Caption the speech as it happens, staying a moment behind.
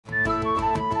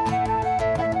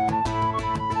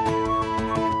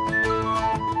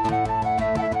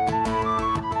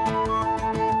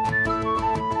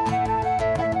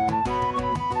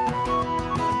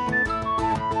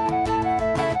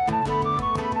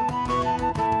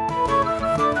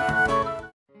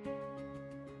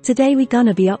Today we're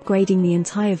gonna be upgrading the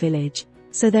entire village,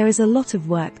 so there is a lot of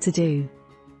work to do.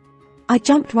 I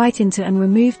jumped right into and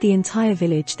removed the entire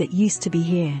village that used to be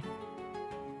here.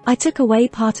 I took away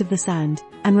part of the sand,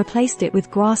 and replaced it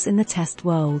with grass in the test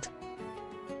world.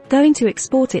 Going to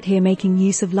export it here, making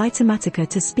use of Litematica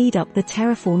to speed up the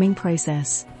terraforming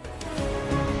process.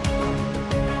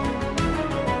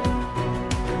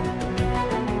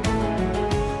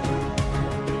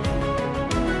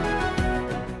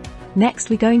 Next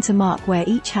we're going to mark where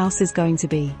each house is going to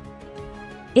be.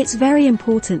 It's very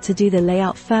important to do the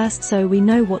layout first so we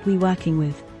know what we're working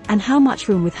with, and how much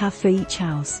room we have for each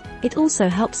house. It also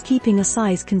helps keeping a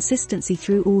size consistency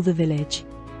through all the village.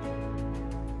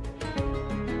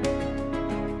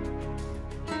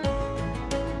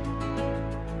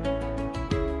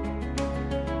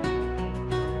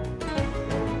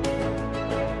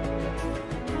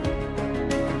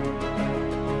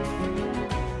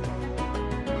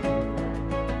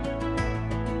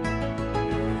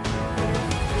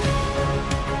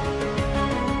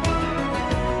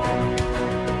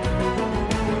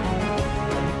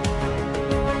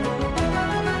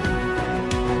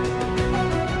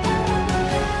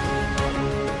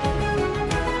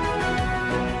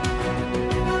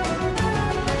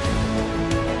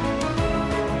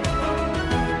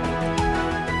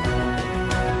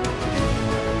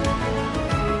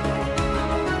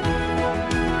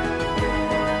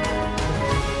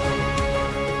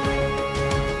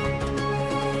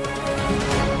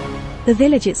 The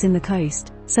village is in the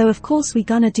coast, so of course we're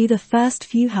gonna do the first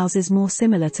few houses more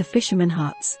similar to fisherman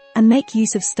huts, and make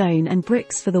use of stone and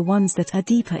bricks for the ones that are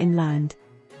deeper inland.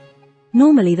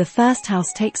 Normally the first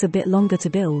house takes a bit longer to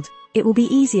build, it will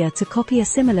be easier to copy a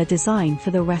similar design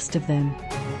for the rest of them.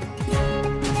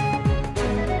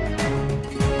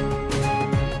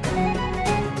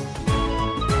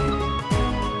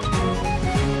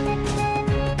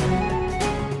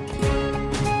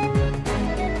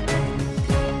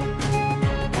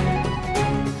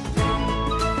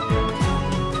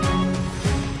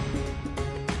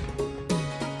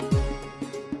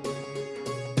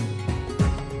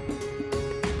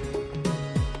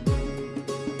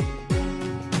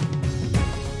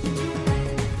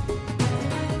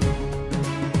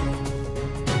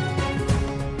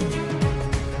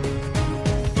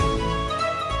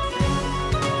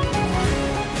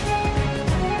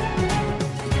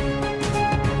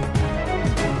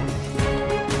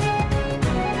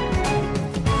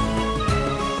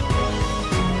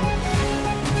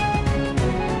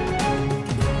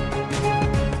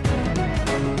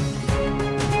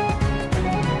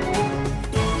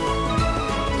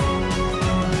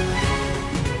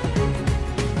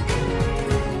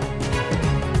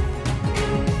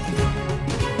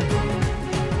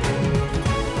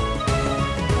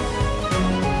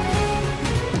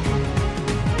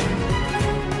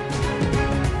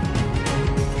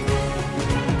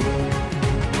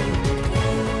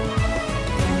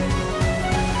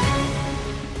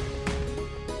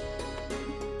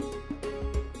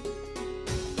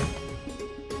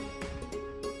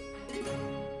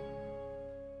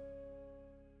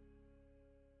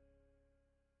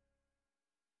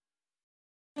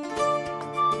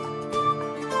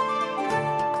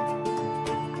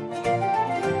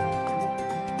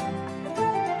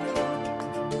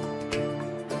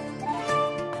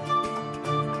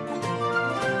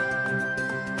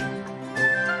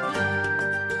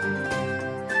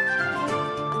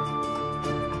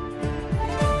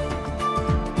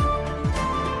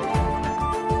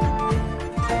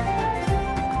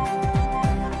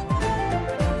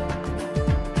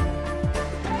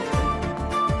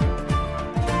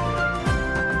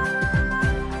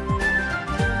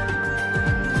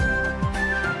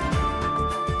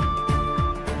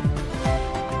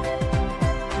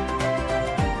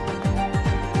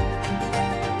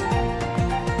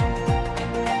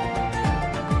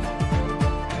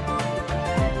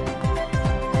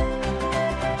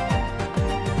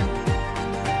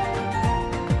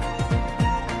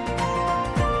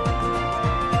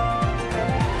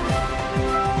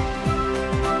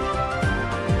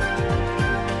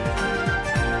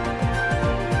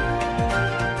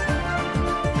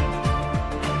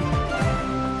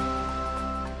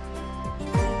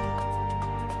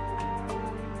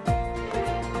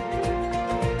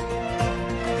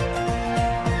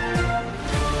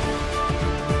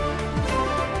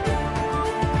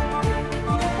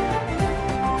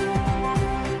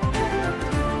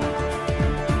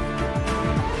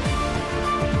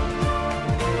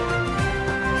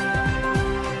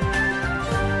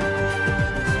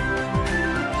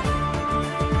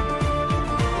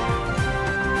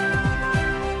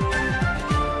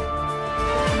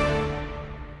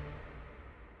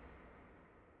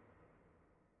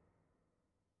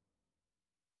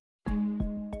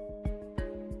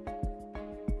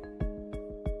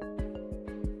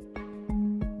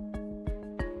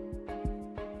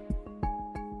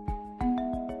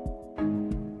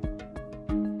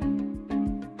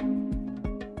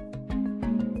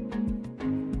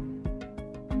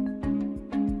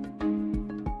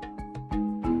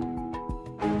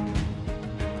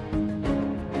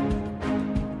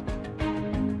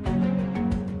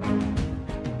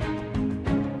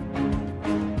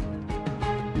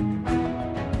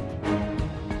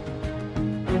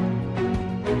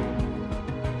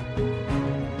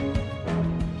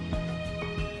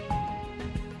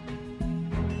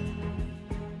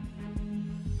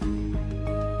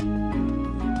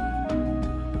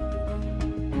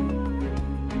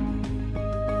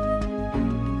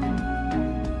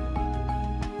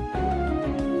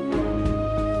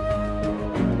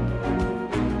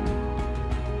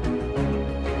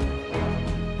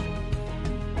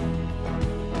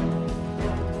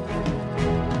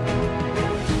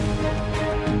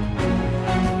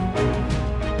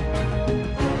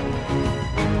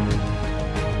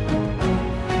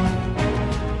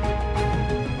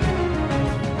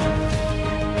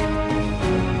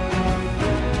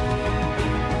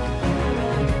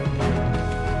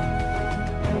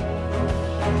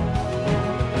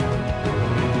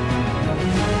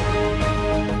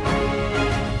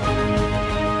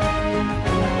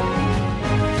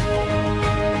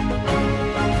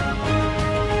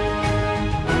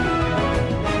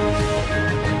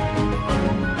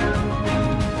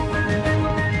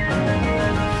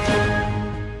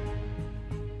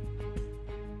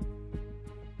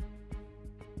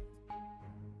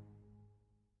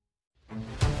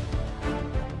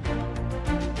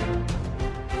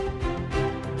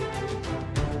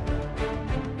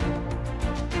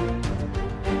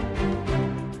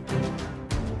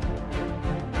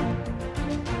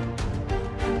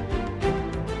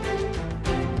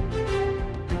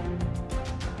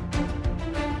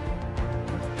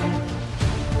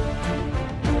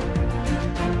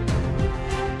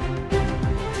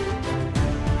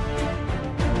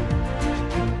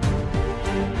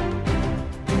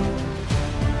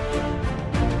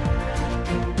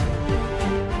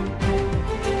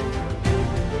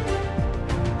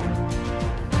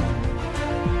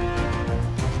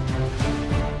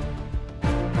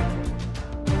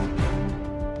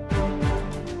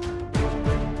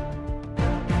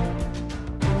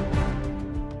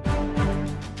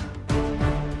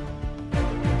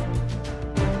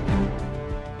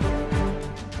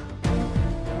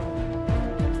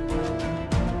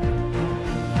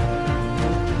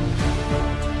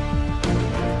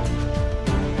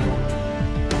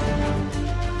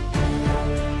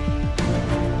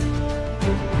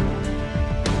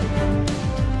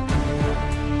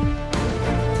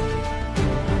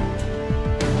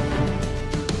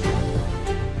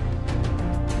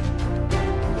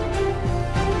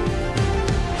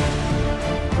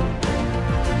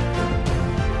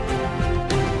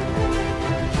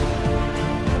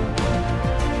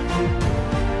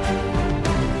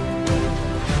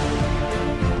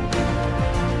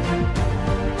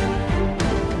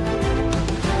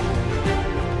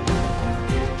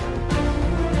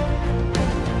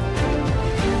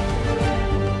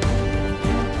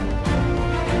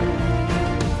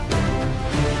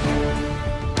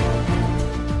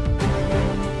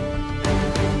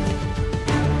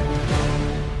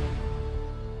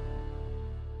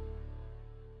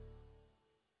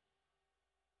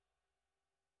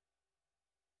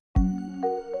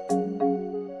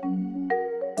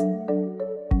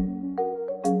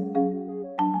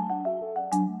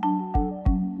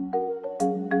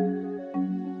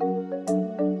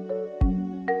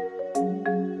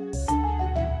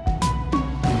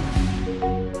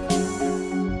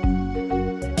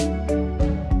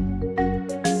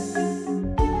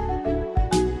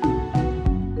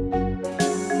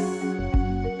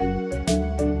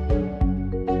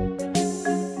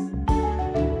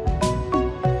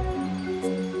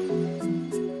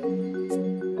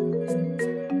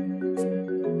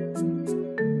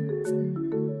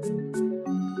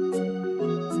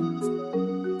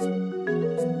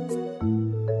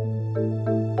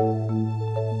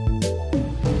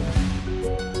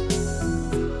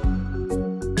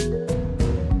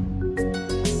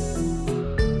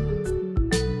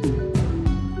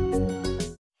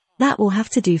 That will have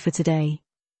to do for today.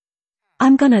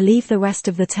 I'm gonna leave the rest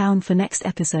of the town for next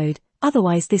episode,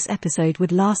 otherwise this episode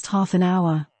would last half an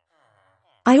hour.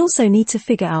 I also need to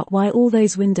figure out why all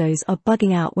those windows are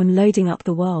bugging out when loading up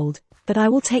the world, but I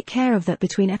will take care of that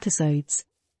between episodes.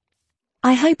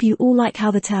 I hope you all like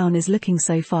how the town is looking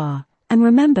so far, and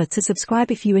remember to subscribe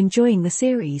if you're enjoying the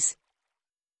series.